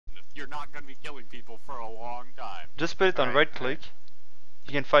you're not gonna be killing people for a long time. Just put it on right click.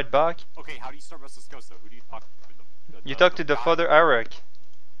 You can fight back. Okay, how do you start Moscoso? Who do you talk to? You talk to the Father Arak.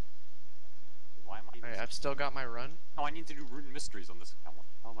 Why am I Alright, I've still got my run. No, I need to do Rune Mysteries on this account. What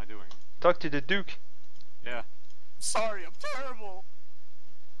the hell am I doing? Talk to the Duke. Yeah. Sorry, I'm terrible!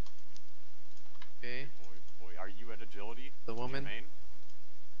 Okay. Boy, are you at agility? The woman.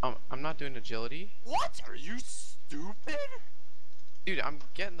 I'm not doing agility. What? Are you stupid? Dude, I'm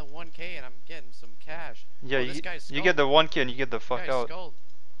getting the 1K and I'm getting some cash. Yeah, oh, this guy's you get the 1K and you get the fuck out. No,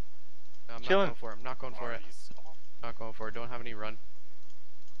 I'm Kill not him. going for it. I'm not going for it. Not going for it. Don't have any run.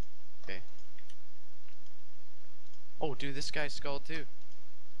 Okay. Oh, dude, this guy's skulled too.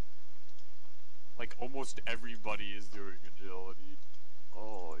 Like, almost everybody is doing agility.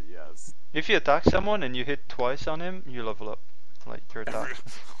 Oh, yes. If you attack someone and you hit twice on him, you level up. Like, your attack.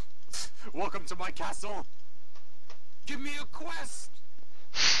 Welcome to my castle! Give me a quest!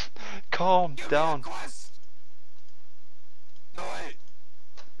 Calm down. Give me a quest! Do it!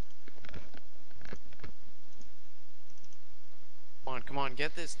 Come on,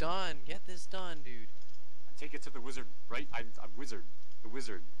 get this done. Get this done, dude. Take it to the wizard, right? I'm wizard. The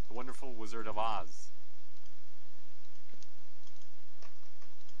wizard. The wonderful Wizard of Oz.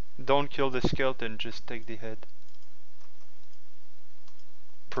 Don't kill the skeleton, just take the head.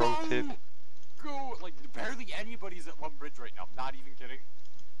 Pro tip. Go! Like, barely anybody's at one bridge right now. I'm not even kidding.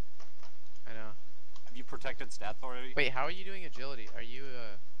 I know. Have you protected stats already? Wait, how are you doing agility? Are you,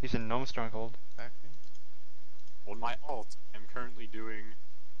 He's in Gnome Stronghold. back in? On my alt, I'm currently doing...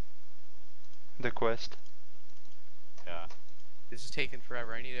 The quest. Yeah. This is taking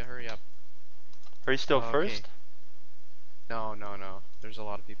forever. I need to hurry up. Are you still Okay. first? No. There's a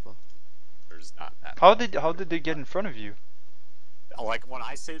lot of people. There's not that. How did they get in front of you? Like, when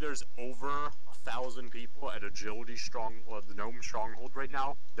I say there's over 1,000 people at Agility the Gnome Stronghold right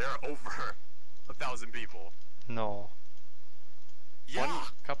now, there are over 1,000 people. No. Yeah!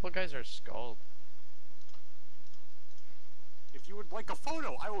 Couple of guys are skulled. If you would like a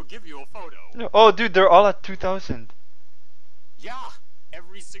photo, I will give you a photo. No. Oh, dude, they're all at 2,000. Yeah!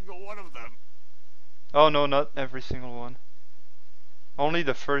 Every single one of them. Oh no, not every single one. Only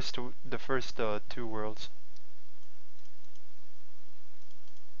the first two worlds.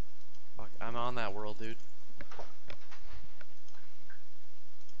 Fuck, I'm on that world, dude.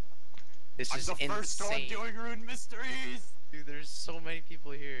 This is I'm the first one insane. doing Rune Mysteries! Dude, there's so many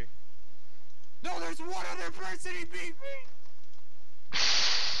people here. No, there's one other person, he beat me!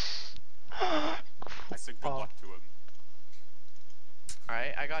 I said good luck to him.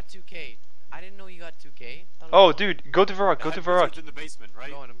 Alright, I got 2K. I didn't know you got 2K. Oh, dude, go to Varrock, go to Varrock. in the basement,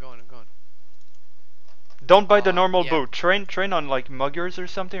 right? I'm going. Don't buy the normal yeah. bow. Train on like muggers or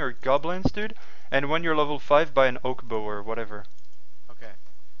something, or goblins, dude. And when you're level 5, buy an oak bow or whatever. Okay.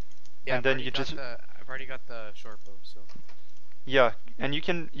 Yeah, And then you just... I've already got the short bow, so. Yeah, and you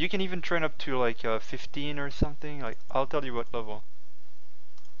can even train up to like 15 or something. Like, I'll tell you what level.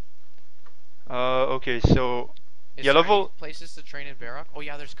 Okay, so... Is yeah, there level... any places to train in Varrock? Oh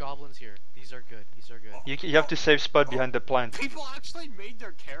yeah, there's goblins here. These are good. You have to save spot behind the plant. People actually made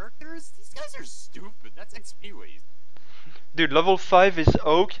their characters? These guys are stupid. That's XP waste. Dude, level 5 is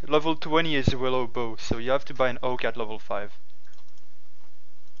oak, level 20 is willow bow, so you have to buy an oak at level 5.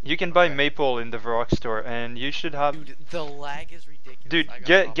 You can buy maple in the Varrock store, and you should have... Dude, the lag is ridiculous. Dude, I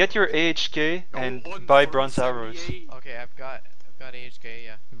got get your AHK and buy bronze arrows. Okay, I've got AHK,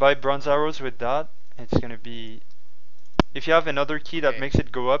 yeah. Buy bronze arrows with that. It's gonna be... If you have another key that makes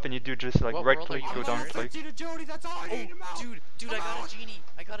it go up and you do just like What right world are click, you go in? down click. That's all I need. I'm out. Dude, I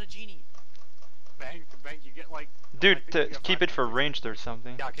got a genie. Bang, you get like... Dude, I think you get keep 5 it for points. ranged or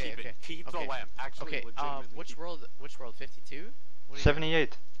something. Yeah, Okay, keep okay. it. Keep the Okay. lamp. Actually, Okay, legitimately which keep world? 52?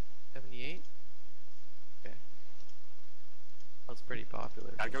 78. 78? Okay. That's pretty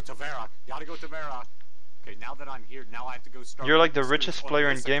popular. Gotta go to Varrock. Okay, now that I'm here, now I have to go start... You're like the mysteries richest on player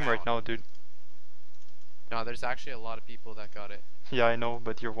in this game account. right now, dude. No, there's actually a lot of people that got it. Yeah, I know,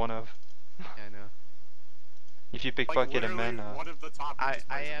 but you're one of. Yeah, I know. If you Like, pickpocket a man, literally one of the top I richest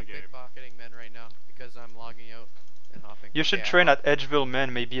players am in the game. pickpocketing men right now because I'm logging out and hopping. you should Okay, train at Edgeville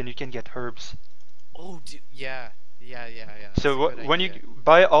Man maybe, and you can get herbs. Oh, dude, yeah. That's So a good when idea. you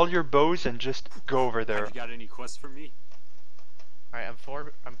buy all your bows and just go over there. Have you got any quests for me? Alright, I'm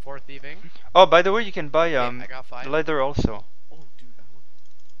four thieving. Oh, by the way, you can buy I got 5. leather also. Oh, dude,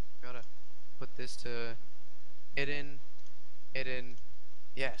 gotta put this to hidden.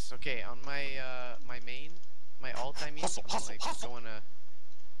 Yes, okay. On my my alt, I mean, Hustle. going to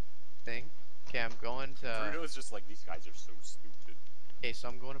thing. Okay, I'm going to. Bruno's just like, these guys are so stupid. Okay, so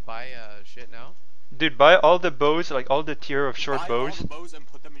I'm going to buy shit now. Dude, buy all the bows, like all the tier of short Buy bows. all the bows and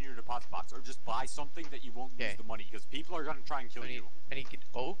put them in your deposit deposit box, or just buy something that you won't lose Okay. the money, because people are gonna try and kill you. I need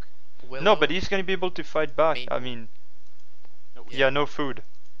oak, willow. No, but he's gonna be able to fight back. I maple. mean, No, yeah, no food.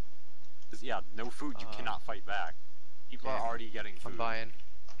 Yeah, no food, you cannot fight back. People are already getting food. I'm buying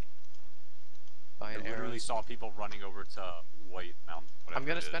I literally arrows. saw people running over to White Mountain. I'm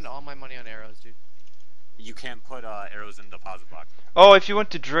gonna spend all my money on arrows, dude. You can't put arrows in the deposit box. Oh, if you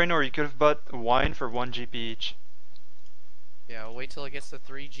went to Draenor, you could have bought wine for 1 GP each. Yeah, I'll wait till it gets to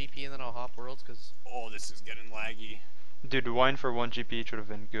 3 GP and then I'll hop worlds, cause... Oh, this is getting laggy. Dude, wine for 1 GP each would have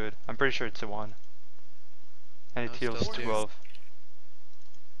been good. I'm pretty sure it's a 1. And it heals still 12.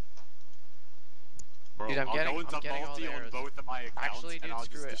 Bro, Dude, I'm getting all the on arrows. both of my accounts, Actually, dude, and I'll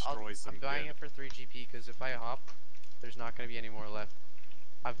screw just it. destroy some I'm buying it for 3 GP, cause if I hop, there's not gonna be any more left.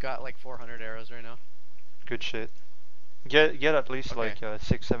 I've got like 400 arrows right now. Good shit. Get at least like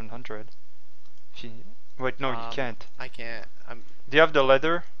 600-700. If you wait, no, you can't. I can't. Do you have the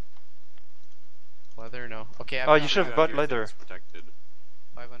leather? Leather, no. Okay, Oh, you should have bought leather.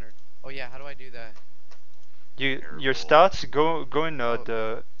 500. Oh yeah, how do I do that? Your stats go in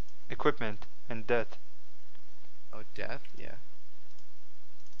the equipment and death. Oh, death? Yeah.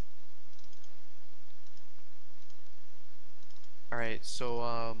 Alright, so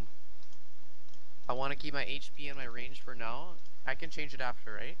I want to keep my HP and my range for now. I can change it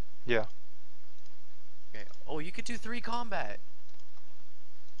after, right? Yeah. Okay. Oh, you could do 3 combat.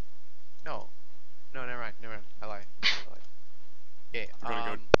 No. No, never mind. I lied. Okay,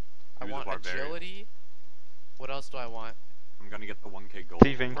 I want agility. What else do I want? I'm gonna get the 1k gold.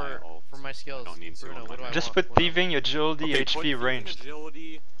 Thieving. For my skills. Bruno, what do I Just want? put thieving, agility, Okay, HP, ranged.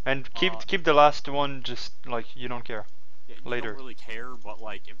 Agility, and keep the last one just like you don't care. Yeah, you later. don't really care, but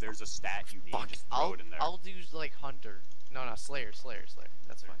like if there's a stat you need, just throw it in there. I'll do like hunter. No, Slayer.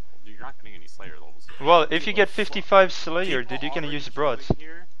 That's fine. Dude, you're not getting any Slayer levels yet. Well, if you get 55 Slayer, dude, you can use broads.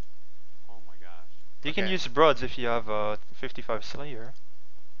 Here? Oh my gosh. You can use broads if you have 55 Slayer.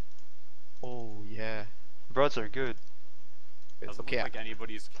 Oh yeah. Broads are good. Doesn't look like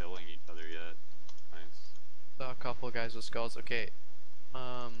anybody's killing each other yet. Nice. Saw a couple of guys with skulls. Okay.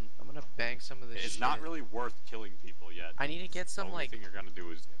 I'm gonna bank some of this It's shit. not really worth killing people yet. I need to get some the only like. thing you're gonna do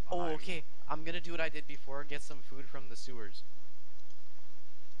is get behind. Okay. I'm gonna do what I did before. Get some food from the sewers.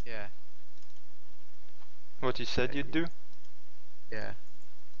 Yeah. What you said you'd do? Yeah.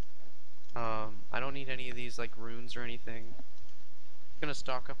 I don't need any of these like runes or anything. I'm gonna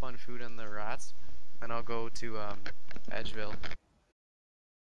stock up on food and the rats, and I'll go to Edgeville.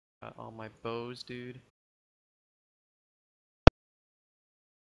 Got all my bows, dude.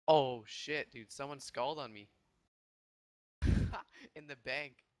 Oh shit, dude! Someone skulled on me. In the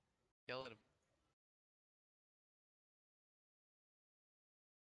bank. Killing him.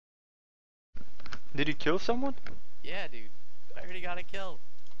 Did you kill someone? Yeah, dude. I already got a kill.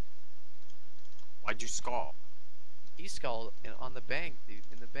 Why'd you skull? He skulled on the bank, dude.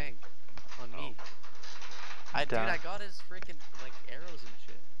 In the bank. On me. Dude, I got his freaking like arrows and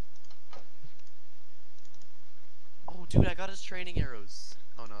shit. Oh, dude, I got his training arrows.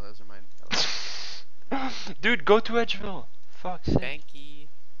 Oh no, those are mine. Dude, go to Edgeville. Fuck's sake. Banky.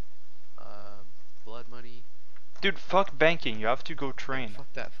 Blood money. Dude, fuck banking. You have to go train.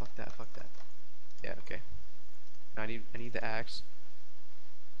 Fuck that. Yeah, okay. I need the axe.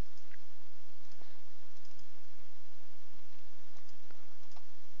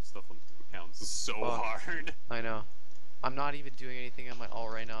 Stuff on the accounts is so hard. I know. I'm not even doing anything on my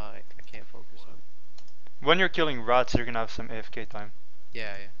alt right now. I can't focus on it. When you're killing rats, you're gonna have some AFK time.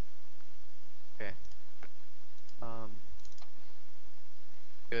 Yeah. Okay.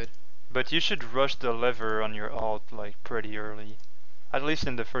 Good. But you should rush the lever on your alt like pretty early. At least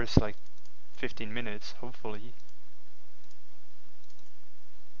in the first like 15 minutes, hopefully.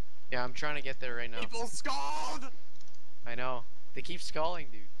 Yeah, I'm trying to get there right now. People scald! I know. They keep sculling,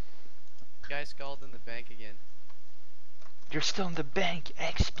 dude. Guy skulled in the bank again. You're still in the bank.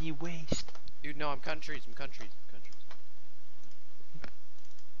 XP waste. Dude, no, I'm countries.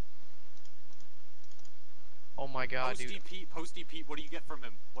 Oh my god, dude. Posty Pete, what do you get from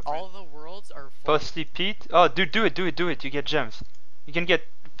him? All the worlds are full. Posty Pete? Oh, dude, do it. You get gems. You can get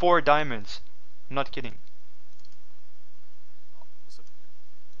 4 diamonds. I'm not kidding.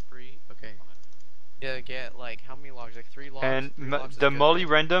 3? Okay. Yeah, get like, how many logs? Like 3 logs? And 3 logs the is good, molly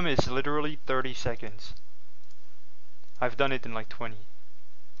right? random is literally 30 seconds. I've done it in like 20.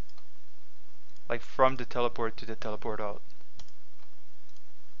 Like from the teleport to the teleport out.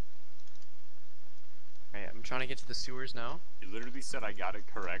 Alright, I'm trying to get to the sewers now. He literally said I got it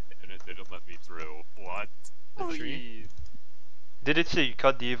correct and it didn't let me through. What? The tree? Did it say you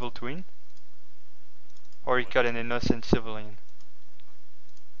cut the evil twin? Or you cut an innocent civilian?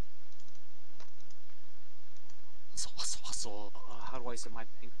 So, how do I set my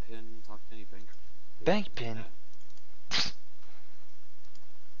bank pin? Talk to any bank. Bank pin? Who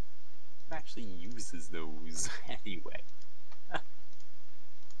actually uses those anyway?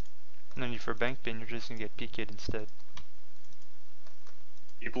 No need for bank pin, you're just gonna get PK'd instead.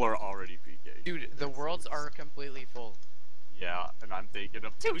 People are already PK. Dude, the worlds are completely full. Yeah, and I'm taking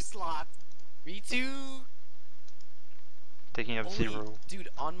up 2 slots. Me too. Taking up Holy, 0. dude,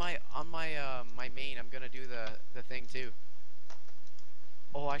 on my my main, I'm gonna do the thing too.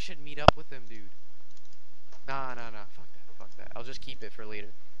 Oh, I should meet up with him, dude. Nah, fuck that. I'll just keep it for later.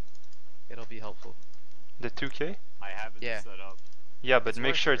 It'll be helpful. The 2K? I haven't Yeah. set up. Yeah, but It's make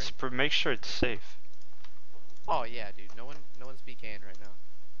worth sure it, it's right? make sure it's safe. Oh yeah, dude. No one's PKing right now.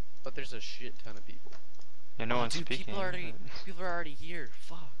 But there's a shit ton of people. Yeah, no Oh, one's dude, speaking. people are already here.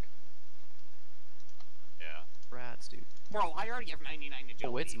 Fuck. Yeah. Rats, dude. Bro, I already have 99 agility.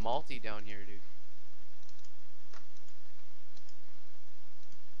 Oh, it's multi down here, dude.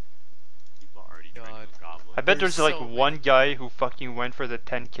 People are already training God. on goblins. I bet There's there's like so one many guy people. who fucking went for the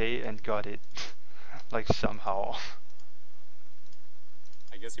 10K and got it. Like somehow.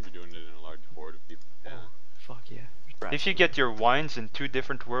 I guess he'd be doing it in a large horde of people. Yeah. Oh, fuck yeah. If you get your wines in 2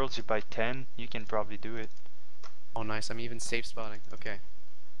 different worlds, you buy 10, you can probably do it. Oh, nice. I'm even safe spotting. Okay.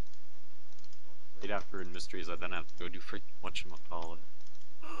 Right after in mysteries, I then have to go do freaking whatchamacallit.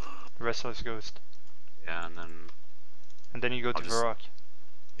 Restless Ghost. Yeah, and then And then you go to I'll just- Varrock.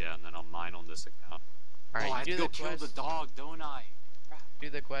 yeah, and then I'll mine on this account. Alright, I you have do to go the kill quest. the dog, don't I? Crap. Do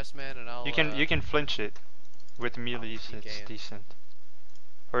the quest, man, and I'll. You can flinch it. With melees, PK it's it. decent.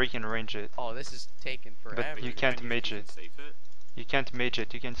 Or you can range it. Oh, this is taking forever. you Wait, can't can mage you it. Safe it? You can't mage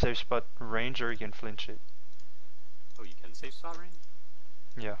it. You can save spot range or you can flinch it. Oh, you can save spot range?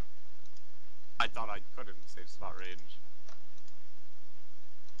 Yeah. I thought I couldn't save spot range.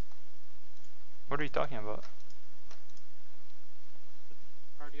 What are you talking about?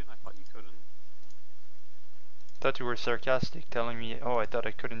 Guardian, I thought you couldn't. Thought you were sarcastic, telling me, oh, I thought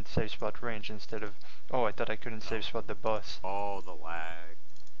I couldn't save spot range instead of, oh, I thought I couldn't save spot the boss. Oh, the lag.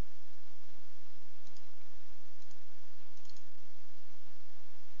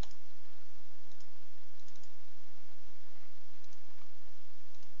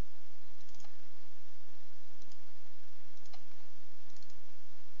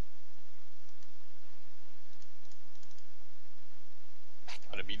 I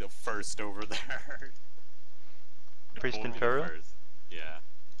gotta be the first over there. Priest Only and the Pharaoh? first. Yeah.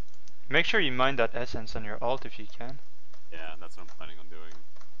 Make sure you mine that essence on your alt if you can. Yeah, that's what I'm planning on doing.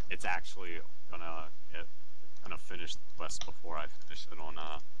 It's actually gonna finish the quest before I finish it on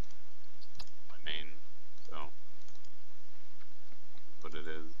my main, so what it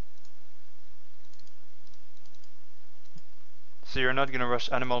is. So you're not gonna rush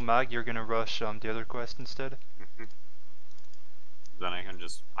Animal Mag, you're gonna rush the other quest instead? Then I can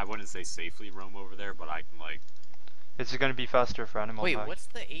just, I wouldn't say safely roam over there, but I can like. It's gonna be faster for Animal Wait, Mag. what's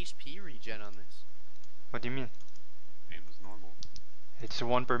the HP regen on this? What do you mean? Game is normal. It's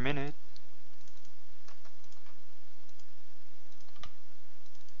 1 per minute.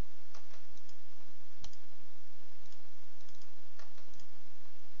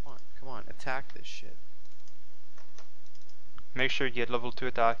 Come on, attack this shit. Make sure you get level 2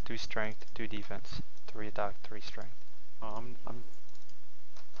 attack, 2 strength, 2 defense. 3 attack, 3 strength. Oh, I'm.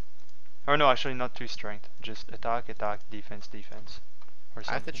 Or no, actually not 2 strength. Just attack, attack, defense, defense. Or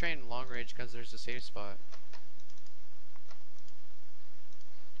something. I have to train long range because there's a safe spot.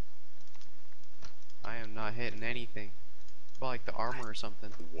 I am not hitting anything. Well, like the armor or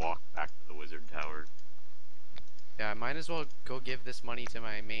something. Walk back to the wizard tower. Yeah, I might as well go give this money to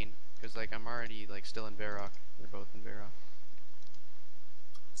my main, because like I'm already like still in Varrock. We're both in Varrock.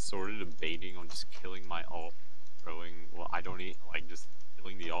 Sort of debating on just killing my alt, throwing. Well, I don't eat like just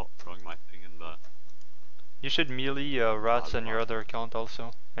killing the alt, throwing my thing in the. You should melee rats on your other account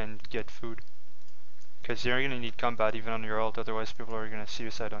also, and get food. Because you're gonna need combat even on your alt, otherwise people are gonna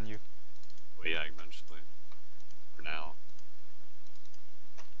suicide on you. Well, yeah, eventually. For now.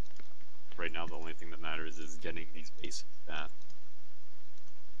 Right now, the only thing that matters is getting these basic stats.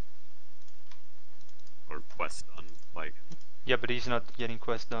 Or quests done, like. Yeah, but he's not getting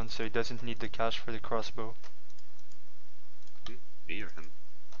quest done, so he doesn't need the cash for the crossbow. Me or him?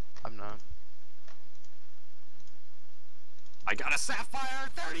 I'm not. I got a sapphire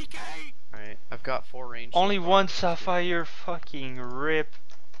 30k! Alright, I've got 4 range. Only so far. one sapphire, fucking rip.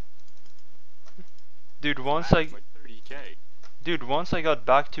 Dude, once I Like 30k. Dude, once I got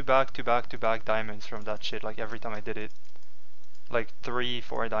back to back to back to back diamonds from that shit, like every time I did it. Like 3,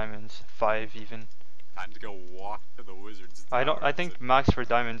 4 diamonds, 5 even. Time to go walk to the wizard's tower. I think max for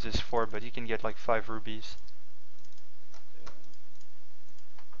diamonds is 4, but you can get like 5 rubies.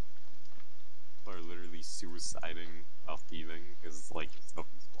 be suiciding while thieving because like the stuff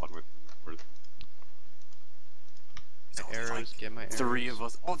you spawn with is worth it. So My there's, arrows, like, get my arrows. 3 of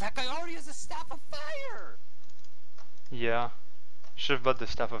us. Oh, that guy already has a staff of fire. Yeah. Should've bought the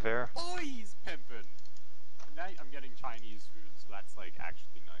Staff of Air. Oh, he's pimping. Now I'm getting Chinese food, so that's like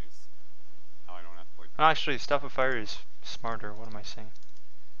actually nice. Now I don't have to like. Actually, Staff of Fire is smarter, what am I saying?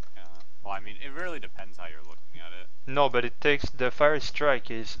 Yeah. Well, I mean, it really depends how you're looking at it. No, but it takes, the Fire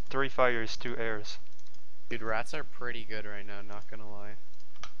Strike is 3 fires, 2 airs. Dude, rats are pretty good right now, not gonna lie.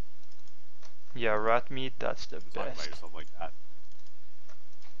 Yeah, rat meat, that's the Talk about best. yourself like that.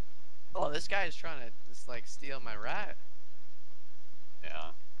 Oh, this guy is trying to just like steal my rat.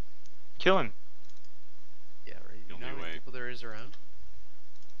 Yeah. Kill him! Yeah, right. The You know only how many way. people there is around?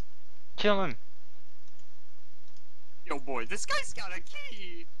 Kill him! Yo, boy, this guy's got a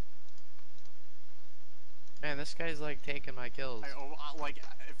key. Man, this guy's like taking my kills. Like,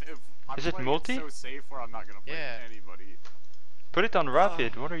 if I'm Is it playing multi? so safe where I'm not gonna fight Yeah. anybody. Put it on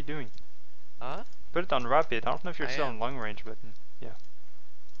rapid, what are you doing? Huh? Put it on rapid, I don't know if you're I still on am. long range, but yeah.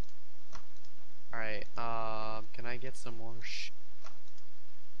 Alright, can I get some more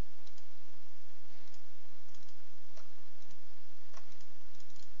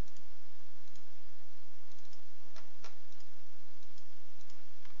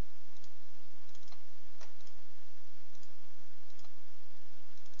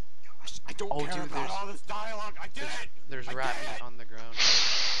Gosh, I don't Oh, care dude, about there's- all this dialogue. I did it. There's I rat did meat it! on the ground.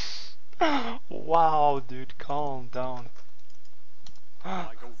 Wow, dude, calm down.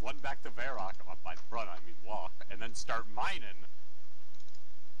 I go run back to Varrock. By run, I mean walk, and then start mining.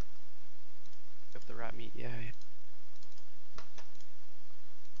 Pick up the rat meat, yeah.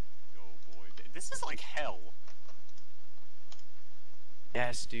 Yo, boy, this is like hell.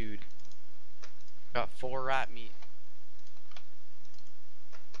 Yes, dude. Got 4 rat meat.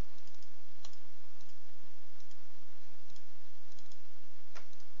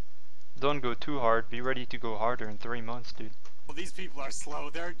 Don't go too hard, be ready to go harder in 3 months, dude. Well, these people are slow.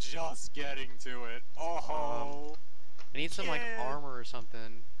 They're just getting to it. Oh. I need some like Yeah. armor or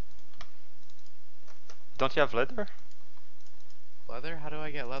something. Don't you have leather? Leather? How do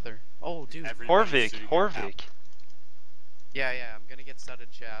I get leather? Oh, dude. Everybody's shooting Horvik. at- Yeah, I'm gonna get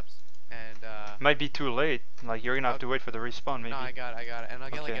studded chaps. And, Might be too late, like you're gonna have to wait for the respawn maybe. no, I got it. And I'll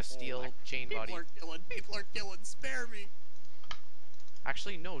get like Okay. a steel chain body. People are killing, spare me.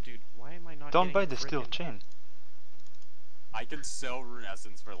 Actually, no, dude. Why am I not Don't getting buy the steel frickin- chain. I can sell Rune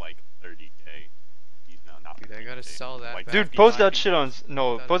Essence for like 30k. No, not Dude, I gotta 30K. sell that Like back. Dude, 50K. post that shit on,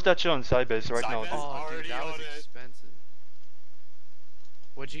 no, That- post that shit on Sybase right now. Sybase? dude. Oh, Already dude, that was on it. expensive.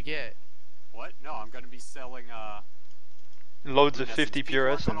 What'd you get? What? No, I'm gonna be selling Loads Rune of Essence. 50 People pure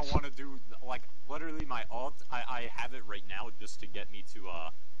are gonna essence. want to do like literally my alt. I have it right now just to get me to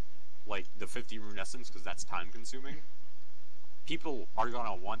like the 50 Rune Essence because that's time consuming. People are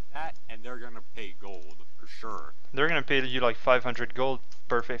gonna want that and they're gonna pay gold for sure. They're gonna pay you like 500 gold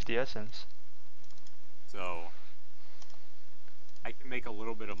per 50 essence. So I can make a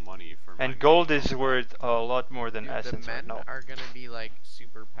little bit of money for my And gold main is build. worth a lot more than Dude, the essence right men now. are gonna be like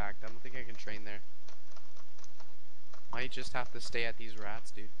super packed. I don't think I can train there. Might just have to stay at these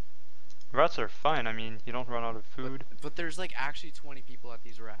rats, dude. Rats are fine, I mean, you don't run out of food. But there's like actually 20 people at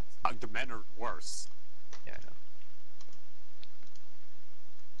these rats. The men are worse. Yeah, I know.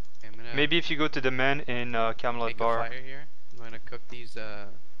 Okay, I'm gonna Maybe if you go to the men in Camelot make Bar. a fire here. I'm gonna cook these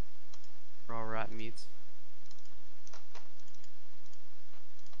raw rat meats.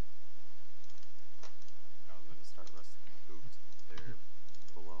 I'm gonna start resting boobs there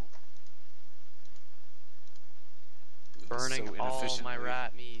below. This is Burning so all my inefficiently.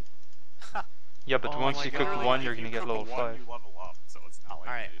 rat meat. Yeah, but Oh once my you God. cook Literally, one, if you're gonna you get cook a level one, 5. You level up, so it's not like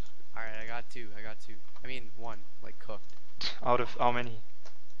Alright. an issue. Alright, I got 2. I mean 1, like cooked. Out of how many?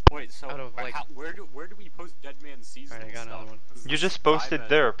 Wait, so Out of, wait, like- where do we post Dead Man seasonal Alright, I got stuff? another one. 'Cause You this just is posted 5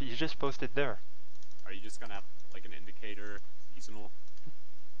 there. You just posted there. Are you just gonna have like an indicator seasonal?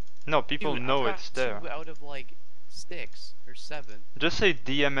 No, people Dude, know I've got it's 2 there. out of like 6 or 7. Just say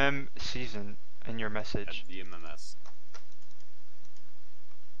DMM season in your At message. the MMS.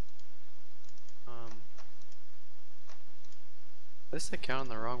 This account in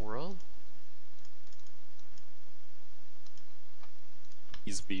the wrong world?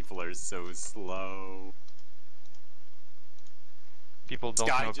 These people are so slow. People This don't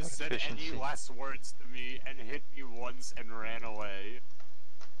know guy about just said efficiency. any last words to me and hit me once and ran away.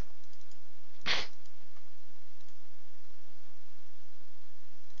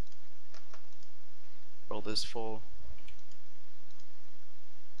 World is full.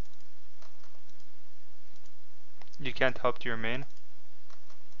 You can't hop to your main.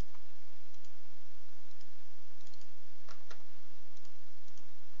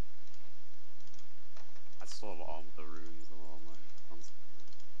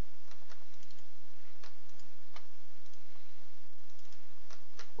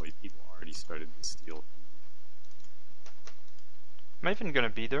 already started to steal. Am I even gonna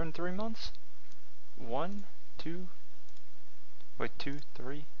be there in 3 months? 1, 2, wait, 2,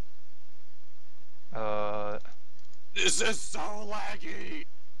 3. This is so laggy!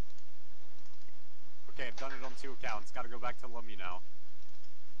 Okay, I've done it on 2 accounts. Gotta go back to Lummy now.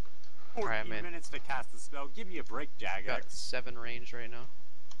 14 Alright, man. minutes to cast the spell. Give me a break, Got Jagex. 7 range right now.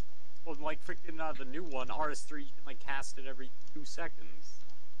 Well, like freaking the new one, RS3, you can like cast it every 2 seconds.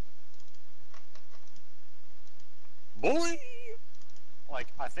 Boy! Like,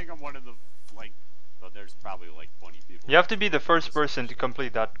 I think I'm one of the, like, well, there's probably like 20 people. You have to be the first this person to shit.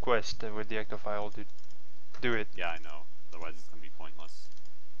 complete that quest with the ectophile, dude. Do it. Yeah, I know. Otherwise it's gonna be pointless.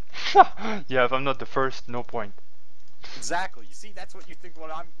 Yeah, if I'm not the first, no point. Exactly. You see, that's what you think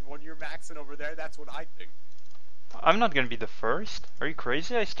when you're maxing over there, that's what I think. I'm not gonna be the first. Are you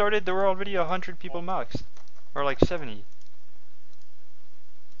crazy? I started, there were already 100 people maxed. Or like 70.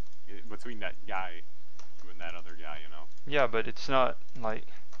 Between that guy, you and that other guy, you know. Yeah, but it's not like...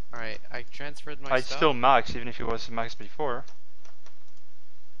 Alright, I transferred my I'd stuff. still max even if it was maxed before.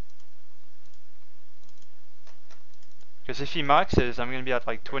 Because if he maxes, I'm gonna be at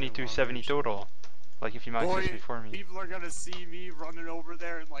like 2270 total. Like if he maxes Boy, before me. people are gonna see me running over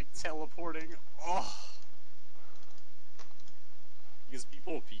there and like teleporting. Oh. Because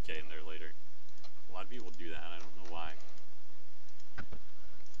people will PK in there later. A lot of people do that, and I don't know why.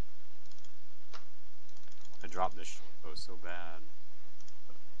 I dropped this short bow so bad.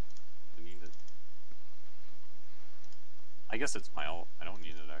 But I need it. I guess it's my ult. I don't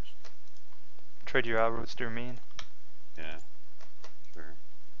need it actually. Trade your arrows to your main. Yeah. Sure.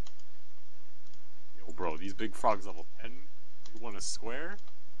 Yo, bro, these big frogs level 10. You want a square?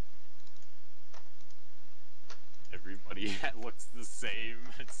 Everybody looks the same.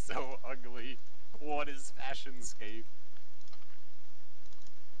 It's so ugly. What is Fashionscape?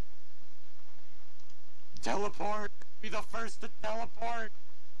 Teleport! Be the first to teleport!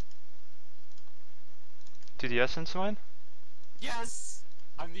 To the essence mine? Yes!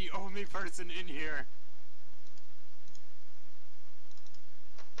 I'm the only person in here.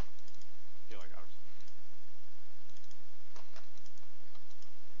 I feel like I was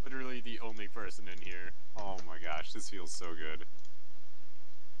literally the only person in here. Oh my gosh, this feels so good.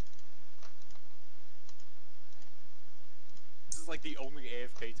 This is like the only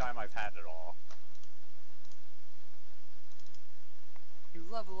AFK time I've had at all. You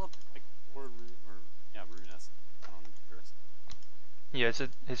level up like 4 rune, or yeah, rune essence. I don't know the rest. Yeah,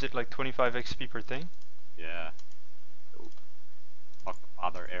 is it like 25 XP per thing? Yeah. Oh. Fuck the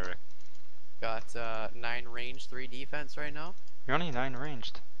father, Eric. Got 9 range, 3 defense right now. You're only 9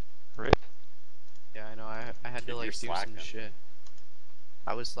 ranged. Rip. Yeah, I know. I had to Dude, like you're do slacking. some shit.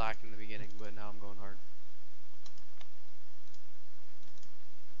 I was slack in the beginning, but now I'm going hard.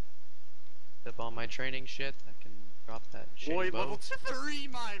 Up all my training shit, I can drop that Boy, shitty bow. level 3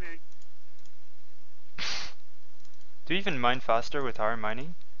 mining! Do you even mine faster with higher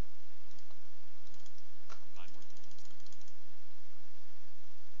mining? Mine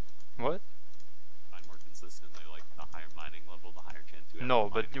What? more consistently, like the higher mining level, the higher chance you have. No,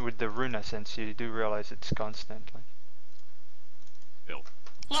 of but mining. with the rune essence, you do realize it's constant. Like. Bill.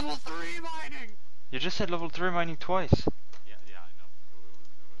 Level 3 mining! You just said level 3 mining twice. Yeah, I know.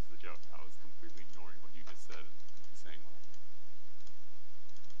 It was the joke. I was completely ignoring what you just said and saying like,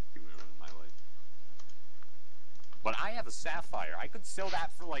 you live in my life. But I have a sapphire. I could sell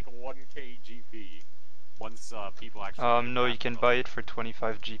that for like 1k GP. Once people actually. No, you can buy it for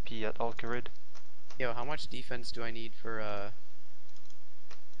 25 GP at Alcarid. Yo, how much defense do I need for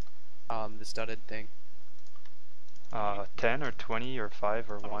the studded thing? 10 or 20 or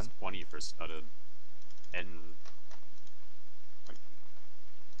 5 or I 1. was 20 for studded. And like,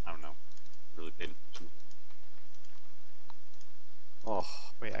 I don't know. Really paid attention. Oh.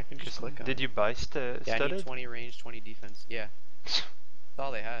 Wait, I can just click on Did it. you buy Yeah, I studded? need 20 range, 20 defense. Yeah. That's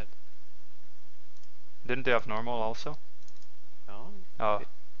all they had. Didn't they have normal also? No? Oh,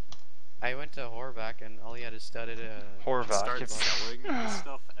 I went to Horvath and all he had is studded Horvath. Start selling this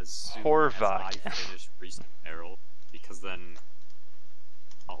stuff as soon Horvath. as I finish Priest Arrow, because then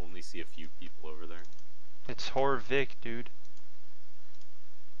I'll only see a few people over there. It's Horvik, dude.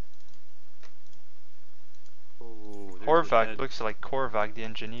 Oh, there's a Horvath bed. looks like Korvac the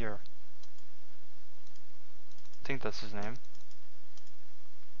engineer. I think that's his name.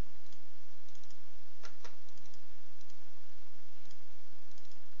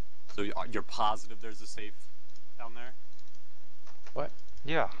 So you're positive there's a safe down there? What?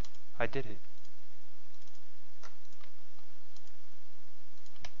 Yeah, I did it.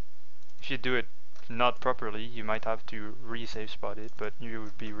 If you do it not properly, you might have to re-save spot it, but you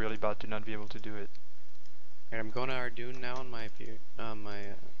would be really bad to not be able to do it. Alright, I'm going to Ardoon now on my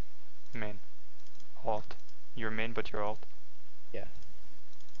Main. Alt. Your main, but your alt. yeah.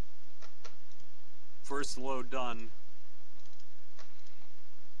 First load done.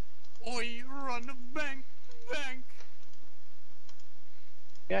 Oi, run the bank, bank.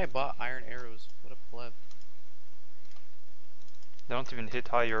 Yeah, I bought iron arrows. What a pleb. They don't even hit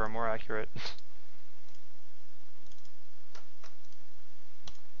higher or more accurate.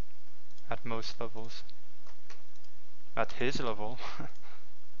 At most levels. At his level.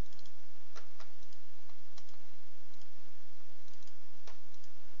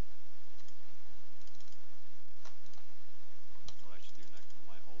 What I should do next for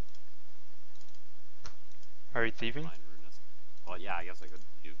my ult. Are you thieving? Mine rudeness. Well, yeah, I guess I could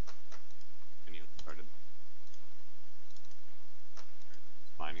do. And you started.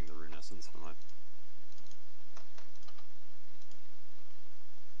 Just mining the runescence for my.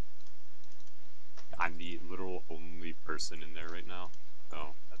 I'm the literal only person in there right now, so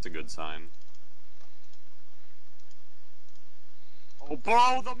that's a good sign. Oh,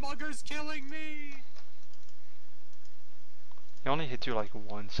 bro, the mugger's killing me! He only hit you like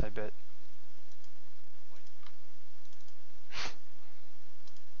once, I bet.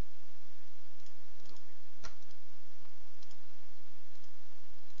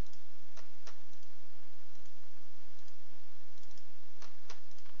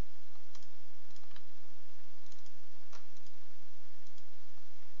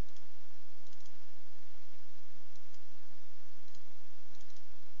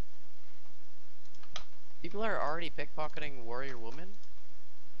 People are already pickpocketing warrior woman?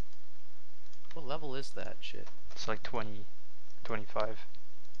 What level is that shit? It's like 20, 25.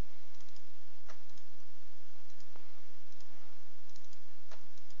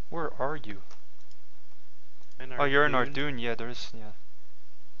 Where are you? Oh, you're in Ardoon, yeah, there's, yeah.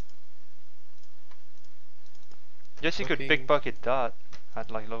 Guess you could Looking. pickpocket that at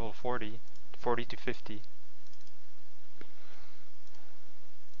like level 40, 40 to 50.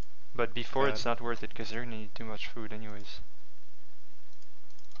 But before it's not worth it because you're gonna need too much food anyways.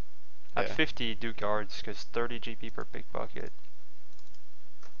 At Yeah. 50 do guards because 30 GP per pickpocket.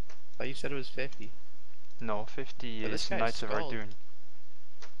 I thought you said it was 50. No, 50 But this is guy's Knights of skulled. Ardoon.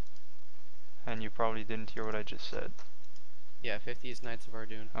 And you probably didn't hear what I just said. Yeah, 50 is Knights of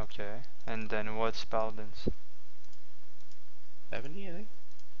Ardoon. Okay, and then what's Paladins? 70, I think?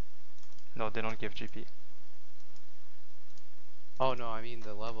 No, they don't give GP. Oh no, I mean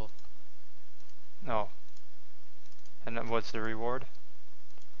the level. No. And then what's the reward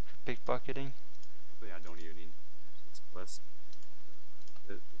for pickpocketing? Actually, I don't even need this quest.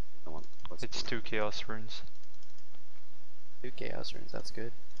 I want the quest It's for 2 Chaos Runes. 2 Chaos Runes, that's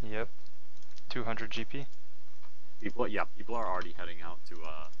good. Yep. 200 GP. people. Yeah, people are already heading out to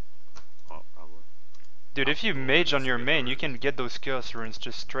oh, probably. Dude, if you Cool, mage on let's your get the main, you runes. can get those Chaos Runes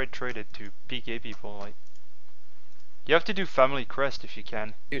just straight traded to PK people, like. You have to do Family Crest if you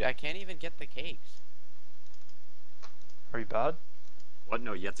can. Dude, I can't even get the cakes. Are you bad? What?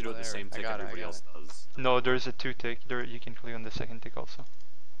 No, you have to do Oh, it the there, same I tick got it, I everybody got else does. No, there's a 2 tick. There, you can click on the second tick also.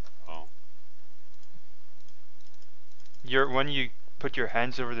 Oh. When you put your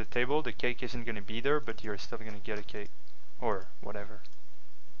hands over the table, the cake isn't gonna be there, but you're still gonna get a cake. Or whatever.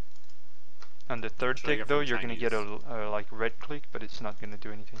 On the third Should I tick get though, from you're gonna get Chinese? a like red click, but it's not gonna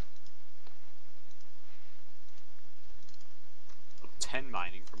do anything. 10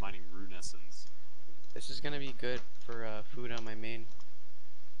 mining for mining runescence. This is gonna be good for food on my main.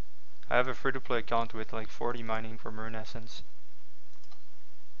 I have a free-to-play account with like 40 mining from Rune Essence.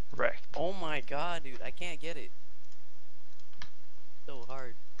 Wrecked. Oh my god, dude, I can't get it. So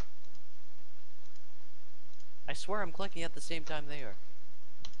hard. I swear I'm clicking at the same time they are.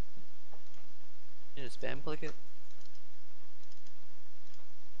 You just spam click it?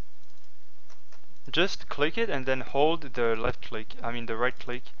 Just click it and then hold the left click, I mean the right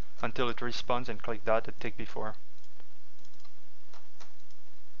click, until it respawns and click that a tick before.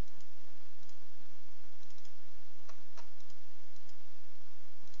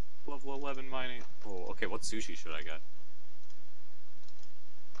 Level 11 mining. Oh, okay, what sushi should I get?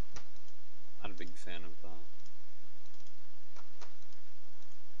 Not a big fan of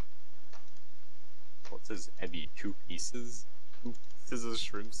what says Ebi? 2 pieces? 2 pieces of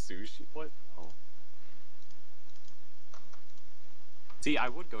shrimp sushi? What? No. See, I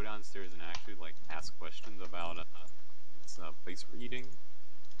would go downstairs and actually like ask questions about this place we're eating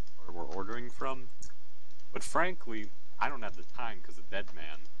or we're ordering from, but frankly, I don't have the time because of Dead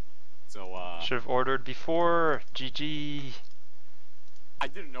Man. So Should have ordered before. GG. I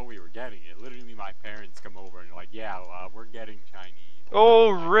didn't know we were getting it. Literally, my parents come over and like, yeah, we're getting Chinese.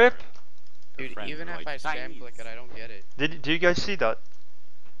 Oh, My rip! parents- their Dude, friends even are if like, I spam Chinese. click it, I don't get it. Do you guys see that?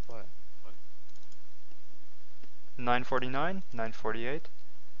 What? 949, 948.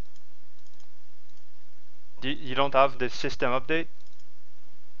 You don't have the system update?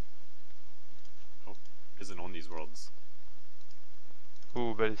 Nope, isn't on these worlds.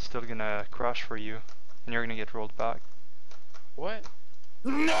 Ooh, but it's still gonna crash for you, and you're gonna get rolled back. What?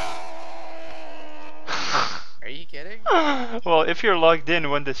 No! Are you kidding? Well, if you're logged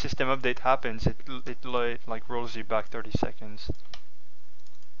in when the system update happens, it like rolls you back 30 seconds.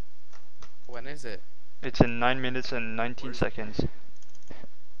 When is it? It's in 9 minutes and 19 Where's- seconds.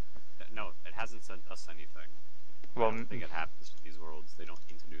 No, it hasn't sent us anything. Well, I don't think it happens to these worlds. They don't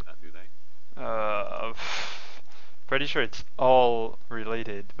need to do that, do they? pretty sure it's all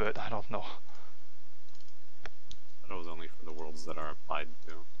related, but I don't know. That was only for the worlds that are applied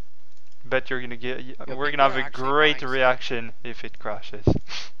to. Bet you're gonna get. Yo, We're people gonna have are a actually great buying reaction if it crashes.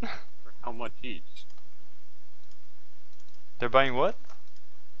 For how much each? They're buying what?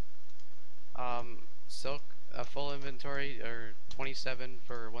 Silk, a full inventory, or 27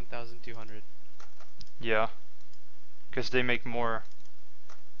 for 1,200. Yeah, because they make more.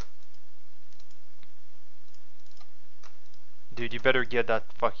 Dude, you better get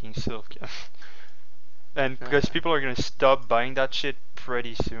that fucking silk. And because people are gonna stop buying that shit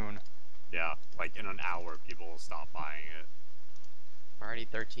pretty soon. Yeah, like in an hour, people will stop buying it. I'm already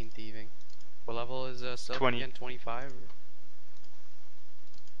 13 thieving. What level is Silk 20. again? 25? Or?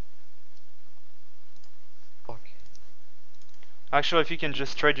 Fuck. Actually, if you can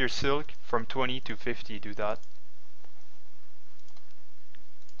just trade your silk from 20 to 50, do that.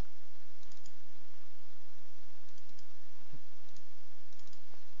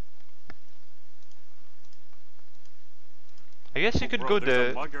 I guess you could Bro, go there's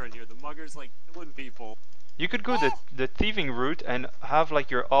a the mugger in here. The mugger's like killing people. you could go the thieving route and have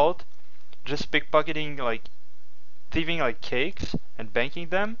like your alt just pickpocketing like thieving like cakes and banking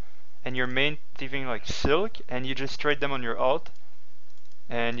them, and your main thieving like silk, and you just trade them on your alt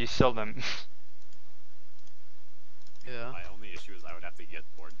and you sell them. Yeah. My only issue is I would have to get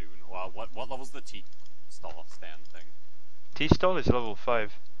more Dune. Well, what level's the tea stall stand thing? T-stall is level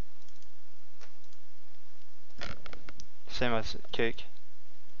 5. Same as cake.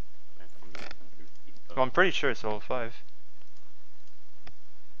 Well, I'm pretty sure it's level 5.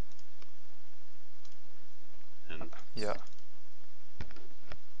 And Yeah.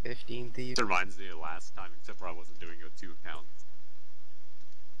 15 thieves. it reminds me of last time, except for I wasn't doing it with 2 accounts.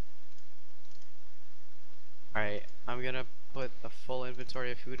 Alright, I'm gonna put a full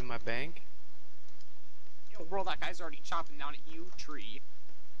inventory of food in my bank. Yo, bro, that guy's already chopping down a yew tree.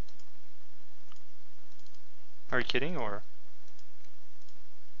 Are you kidding or?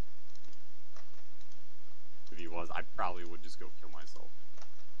 If he was, I probably would just go kill myself.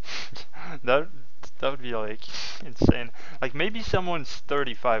 that that would be like insane. Like maybe someone's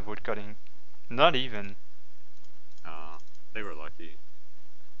 35 woodcutting. Not even. They were lucky.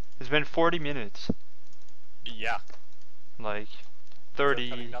 It's been 40 minutes. Yeah. Like They're cutting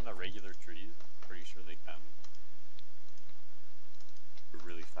 30. down the regular trees. I'm pretty sure they can. They're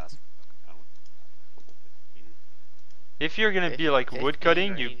really fast. I don't level 15. If you're gonna be like 50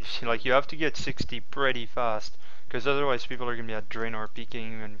 woodcutting, you range. you have to get 60 pretty fast, because otherwise people are gonna be at drain or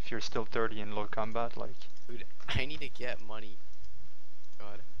peeking, and if you're still 30 in low combat, like. Dude, I need to get money.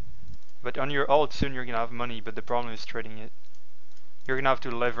 God. But on your alt soon you're gonna have money, but the problem is trading it. You're gonna have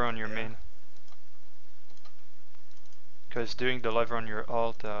to lever on your Yeah. main. Because doing the lever on your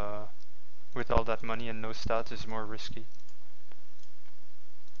alt with all that money and no stats is more risky.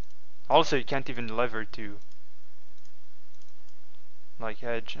 Also, you can't even lever to like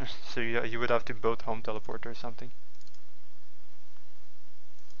edge, so you would have to boat home teleport or something.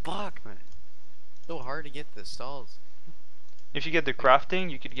 Fuck, man. So hard to get the stalls. If you get the crafting,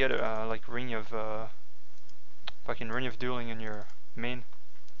 you could get like ring of fucking ring of dueling in your main.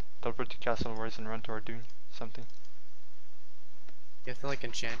 Teleport to Castle Wars and run toward doing something. You have to like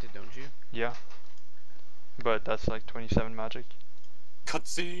enchant it, don't you? Yeah. But that's like 27 magic.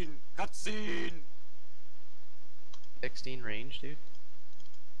 Cutscene! Cutscene! 16 range, dude.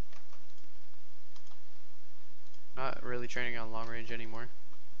 Not really training on long range anymore.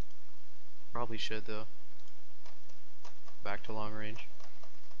 Probably should though. Back to long range.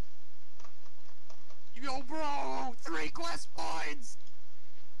 Yo, bro! 3 quest points!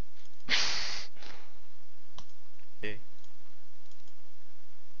 Okay.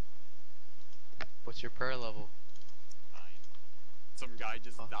 What's your prayer level? 9. Some guy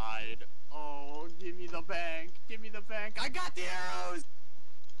just died. Oh, give me the bank! Give me the bank! I got the arrows!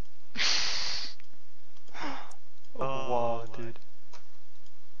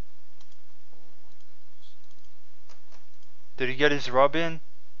 Did he get his Robin?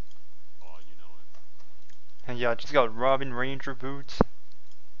 Oh, you know it. And yeah, I just got Robin Ranger boots.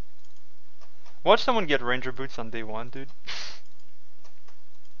 Watch someone get Ranger boots on day 1, dude.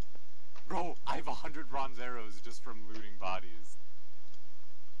 Bro, I have 100 bronze arrows just from looting bodies.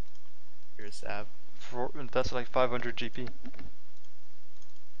 Here's Sab. That's like 500 GP.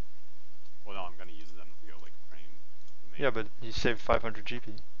 Well, no, I'm gonna use them to go, like, train the main. Yeah, but you saved 500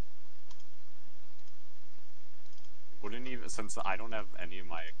 GP. Wouldn't even, since I don't have any of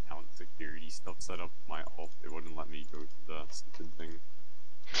my account security stuff set up with my alt, it wouldn't let me go to the stupid thing.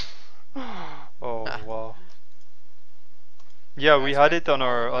 Oh wow. Yeah, we Guys, had I it put on all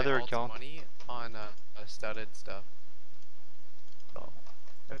our of my other alt account. money on studded stuff. So,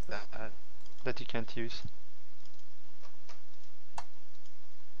 that's that. That you can't use.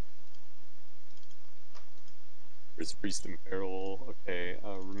 There's Priest and Peril, okay,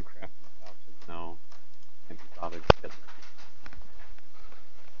 room crafting pouches, no. Can't be bothered to get them.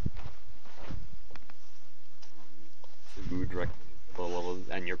 Food recommended for low levels,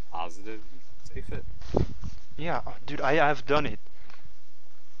 and you're positive you can safe it? Yeah, dude, I have done it.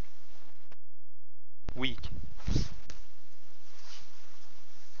 Week.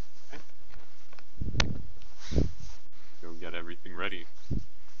 Go get everything ready.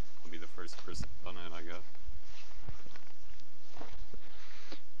 I'll be the first person done it, I guess.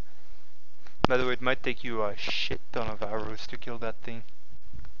 By the way, it might take you a shit ton of arrows to kill that thing.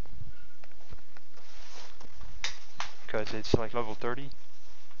 Because it's like level 30.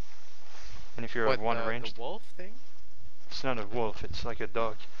 And if you're What, at 1 ranged, the wolf thing? it's not a wolf, it's like a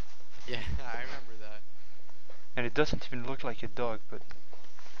dog. Yeah, I remember that. And it doesn't even look like a dog, but...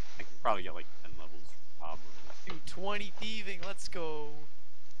 I can probably get like 10 levels probably. Dude, 20 thieving, let's go!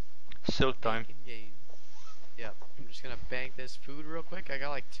 Silk time. Making gains. Yep, I'm just gonna bank this food real quick. I got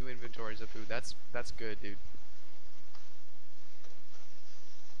like 2 inventories of food. That's good, dude.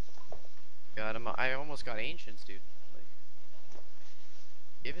 God, I almost got ancients, dude. Like,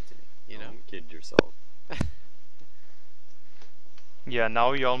 give it to me, you know? Don't kid yourself. Yeah,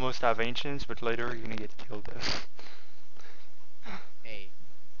 now you almost have ancients, but later you're gonna get killed. Hey,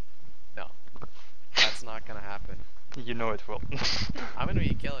 no, that's not gonna happen. You know it will. I'm gonna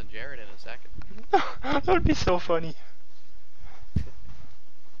be killing Jared in a second. That would be so funny.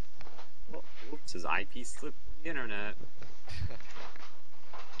 Well, oops, his IP slipped from the internet.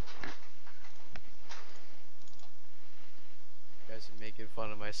 You guys are making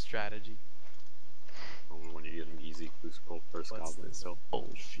fun of my strategy. Only when you're getting easy clue scroll first What's goblin, this so.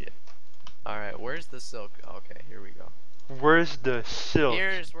 bullshit? Alright, where's the silk? Okay, here we go. Where's the silk?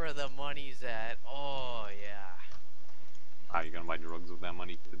 Here's where the money's at. Oh, yeah. Ah, you gonna buy drugs with that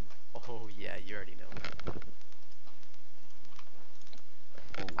money, kid? Oh, yeah, you already know.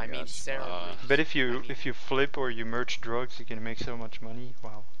 Oh my I mean, gosh, Sarah. But if I you mean- if you flip or you merge drugs, you can make so much money.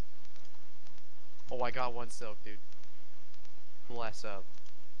 Wow. Oh, I got 1 silk, dude. Bless up.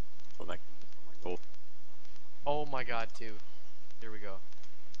 oh, that could be for my goal. Oh my god, 2. Here we go.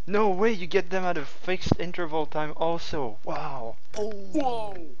 No way, you get them at a fixed interval time also. Wow. Oh!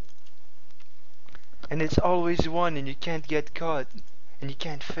 Whoa! And it's always 1 and you can't get caught. And you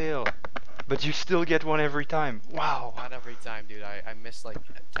can't fail. But you still get 1 every time. Wow. Not every time, dude. I missed like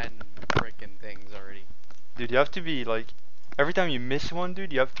 10 freaking things already. Dude, you have to be like... Every time you miss 1,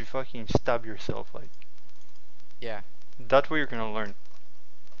 dude, you have to fucking stab yourself. Like, Yeah, that way you're gonna learn.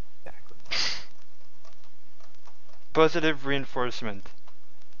 exactly. Positive reinforcement.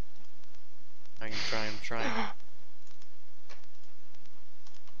 I'm trying.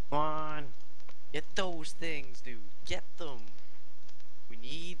 Come on. Get those things, dude. Get them. We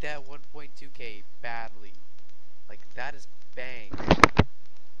need that 1.2k badly. Like, that is bang.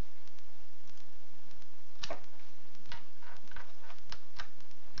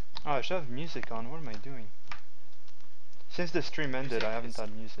 Oh, I should have music on. What am I doing? Since the stream ended, Music I haven't is-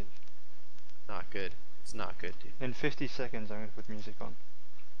 had music. Not good. It's not good, dude. In 50 seconds, I'm gonna put music on.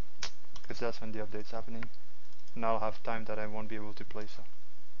 Because that's when the update's happening. And I'll have time that I won't be able to play, so.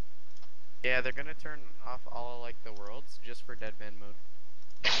 Yeah, they're gonna turn off all like the worlds just for Dead Man mode.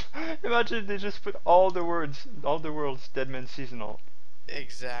 Imagine they just put all the worlds Deadman seasonal.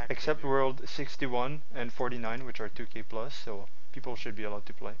 Exactly. Except dude. World 61 and 49, which are 2k plus, so people should be allowed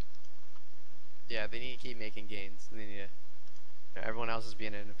to play. Yeah, they need to keep making gains. They need to. Everyone else is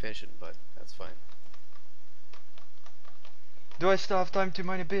being inefficient, but that's fine. Do I still have time to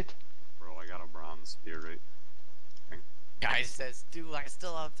mine a bit? Bro, I got a bronze spear, right? Guy says, dude, I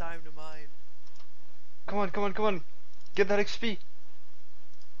still have time to mine. Come on, come on, come on! Get that XP!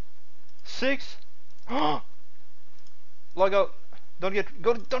 6? Log out! Don't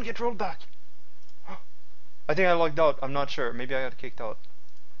get rolled back! I think I logged out. I'm not sure. Maybe I got kicked out.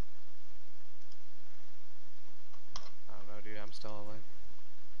 I don't know, dude. I'm still alive.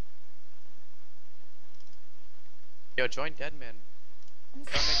 Yo, join Deadman.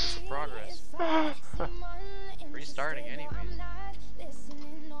 Start making some progress. Restarting anyways.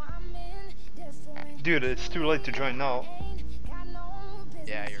 Dude, it's too late to join now.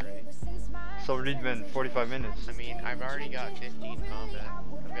 Yeah, you're right. It's already been 45 minutes. I mean, I've already got 15 combat.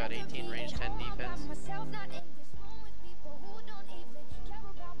 I've got 18 range, 10 defense.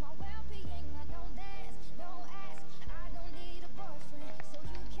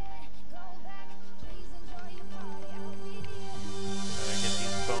 Gotta get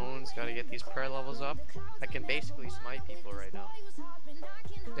these bones, gotta get these prayer levels up. I can basically smite people right now.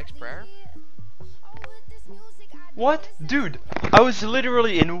 Next prayer? What? Dude, I was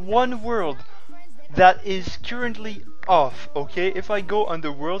literally in one world that is currently off, okay? If I go on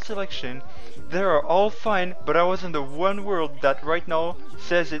the world selection, they are all fine, but I was in the one world that right now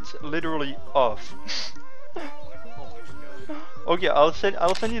says it's literally off. Okay, I'll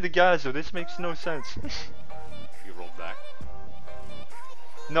send you the guys, so this makes no sense. You rolled back.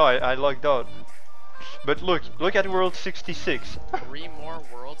 No, I logged out. But look at world 66. 3 more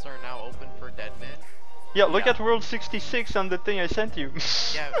worlds are now open for Deadman. Yeah, look Yeah. at world 66 on the thing I sent you.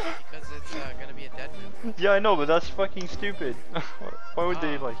 Yeah, because it's gonna be a Deadman. Yeah, I know, but that's fucking stupid. Why would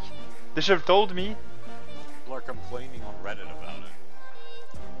they like? They should have told me. People are complaining on Reddit about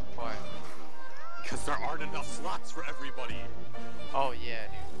it. Why? Because there aren't enough slots for everybody. Oh yeah,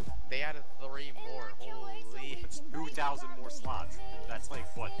 dude. They added 3 more. Holy. It's 2,000 more slots. That's like,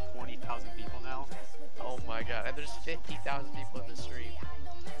 what, 20,000 people now? Oh my god. And there's 50,000 people in the stream.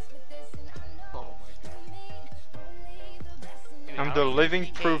 Oh my god. Dude, I'm how the are you living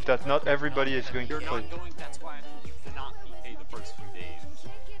PK? proof that not everybody is going to You're play. not going, that's why you cannot PK the first few days.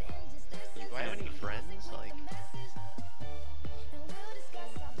 Do I have any friends? Like,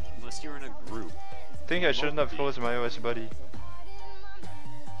 Unless you're in a group. I think I shouldn't have closed my OS buddy.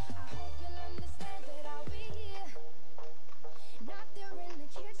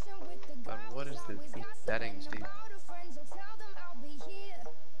 but what is these settings, dude?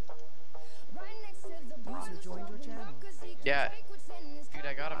 User joined your channel. Yeah. Dude,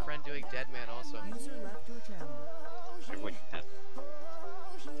 I got a friend doing Deadman also. User left your channel. You're like 10.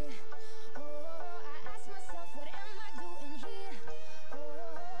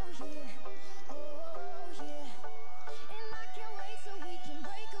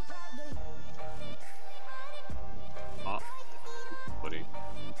 Oh, buddy.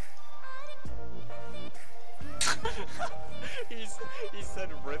 He said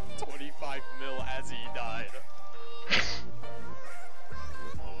rip 25 mil as he died.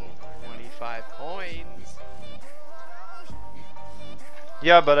 Oh, 25 coins.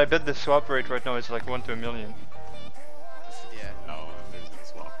 Yeah, but I bet the swap rate right now is like 1 to a million. Yeah. no, there's no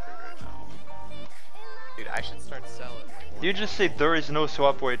swap rate right now. Dude, I should start selling. You just say there is no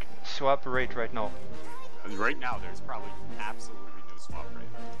swap rate right now. Right now, there's probably absolutely no swap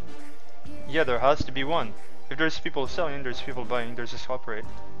rate. Yeah, there has to be one. If there's people selling, there's people buying, there's a swap rate.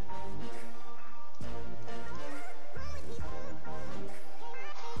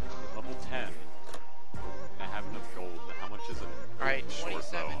 Level 10. I have enough gold. How much is it? Alright, Short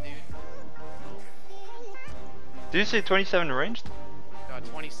 27, bow. dude. Did you say 27 ranged? Got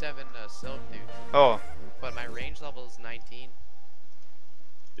 27 silk, dude. Oh, But my range level is 19.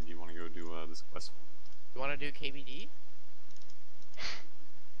 Did you want to go do this quest? You wanna do KBD?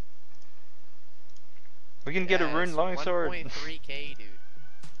 we can get a rune longsword. 1.3k, dude.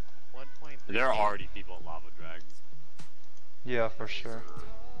 1.3k. There are already people at Lava Drags. Yeah, for sure.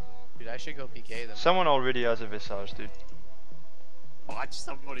 Dude, I should go PK them. Someone already has a visage, dude. Watch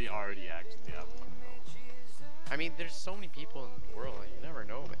somebody already actually have one, bro. I mean, there's so many people in the world, like, you never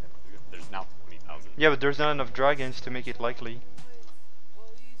know, man. There's now 20,000. Yeah, but there's not enough dragons to make it likely.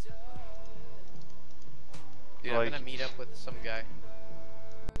 Dude, Like- I'm gonna meet up with some guy.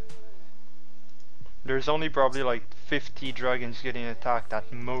 There's only probably like 50 dragons getting attacked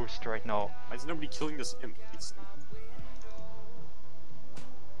at most right now. Why is nobody killing this imp? It's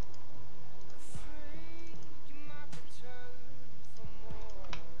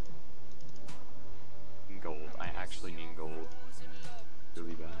gold. I actually need gold.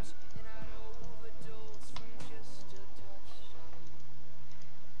 Really bad.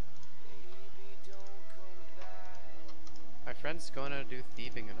 My friend's gonna do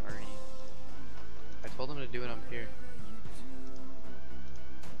thieving in RE. I told him to do it up here.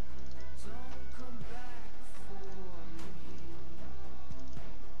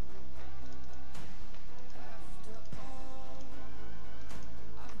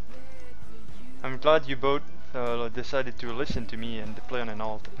 I'm glad you both decided to listen to me and play on an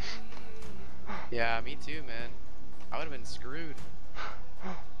alt. Yeah, me too, man. I would have been screwed.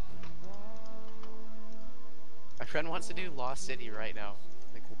 My friend wants to do Lost City right now.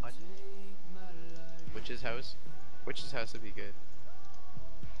 Like, what? Witch's house? Witch's house would be good.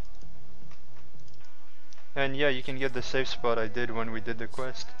 And yeah, you can get the safe spot I did when we did the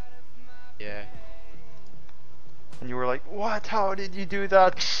quest. Yeah. And you were like, what? How did you do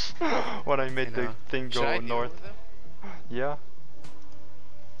that? When I made the know. thing Should go I deal north. with them? Yeah.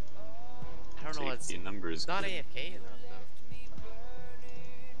 I don't know. It's Safety in numbers. not good. AFK enough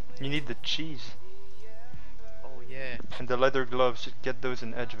though. You need the cheese. Oh yeah. And the leather gloves, get those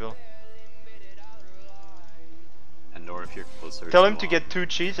in Edgeville. And or if you're closer. Tell him to get 2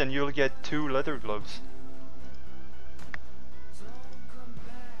 cheese and you'll get 2 leather gloves.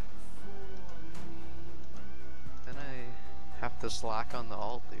 Then I have to slack on the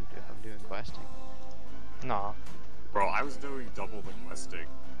alt loot if I'm doing questing. Nah. Bro, I was doing double the questing.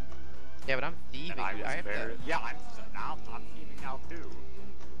 Yeah, but I'm thieving, And I dude. was I have very. to. Yeah, I'm thieving now too.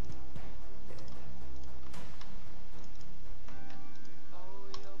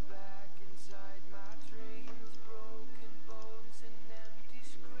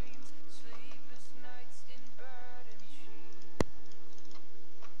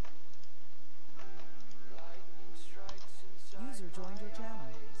 User joined your channel.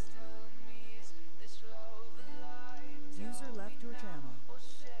 User left your channel.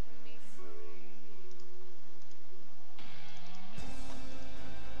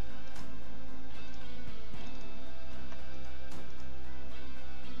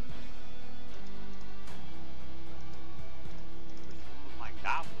 Oh my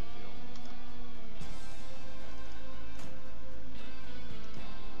god,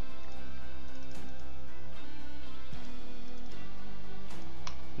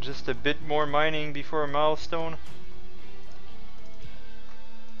 Just a bit more mining before a milestone.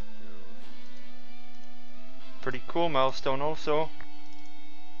 Pretty cool milestone also.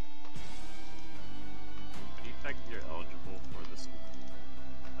 When you think you're eligible for this,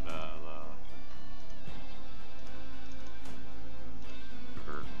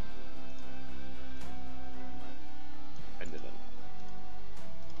 I didn't.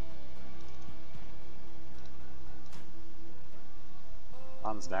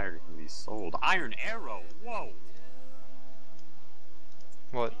 Hans dagger can be sold. Iron arrow. Whoa.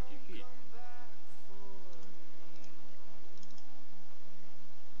 What? GG.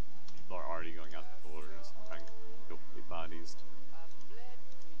 People are already going out the doors trying to kill bodies.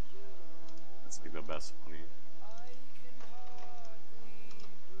 That's like the best funny.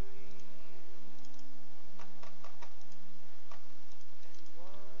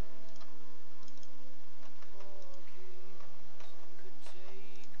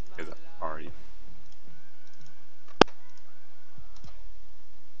 Because already.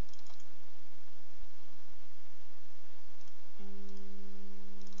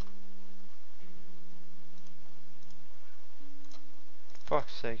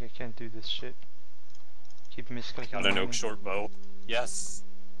 Fuck's sake, I can't do this shit. Keep misclicking. Got an mining. oak short bow. Yes!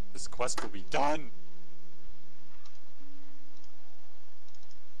 This quest will be done!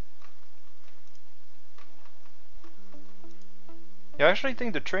 Yeah, I actually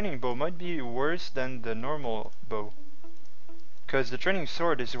think the training bow might be worse than the normal bow. Because the training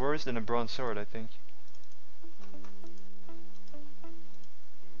sword is worse than a bronze sword, I think.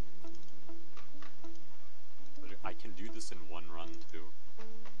 But I can do this in one run too.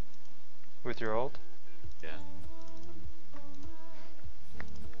 With your ult. Yeah.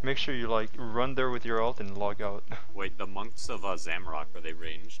 Make sure you like run there with your ult and log out. Wait, the monks of Zamrock, are they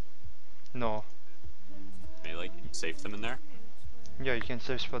ranged? No. Melee, can you save them in there? Yeah, you can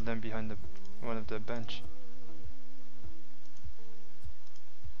safe spot them behind the one of the bench.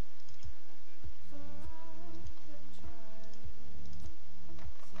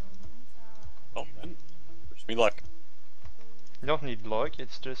 Oh, then. Wish me luck. You don't need luck,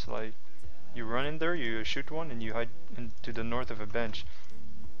 it's just like you run in there, you shoot one, and you hide to the north of a bench.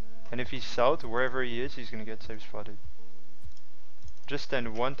 And if he's south, wherever he is, he's gonna get safe spotted. Just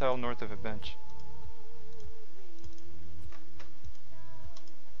stand 1 tile north of a bench.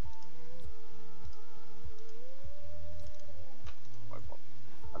 I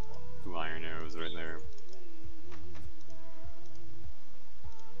bought 2 iron arrows right there.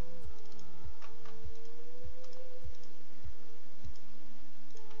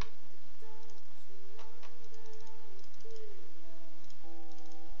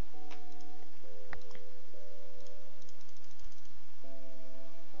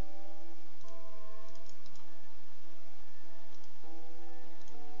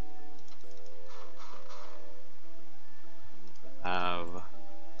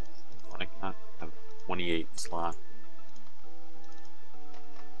 slot.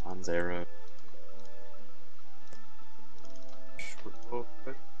 On zero.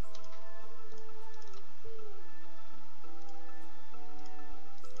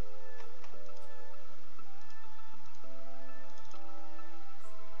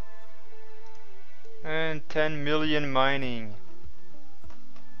 And 10 million mining.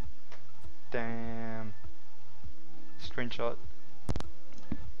 Damn. Screenshot.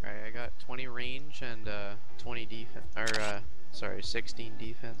 Alright, I got 20 range and 20 defense, or sorry, 16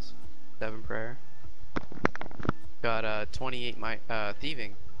 defense, 7 prayer. Got 28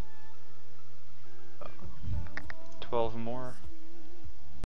 thieving. 12 more.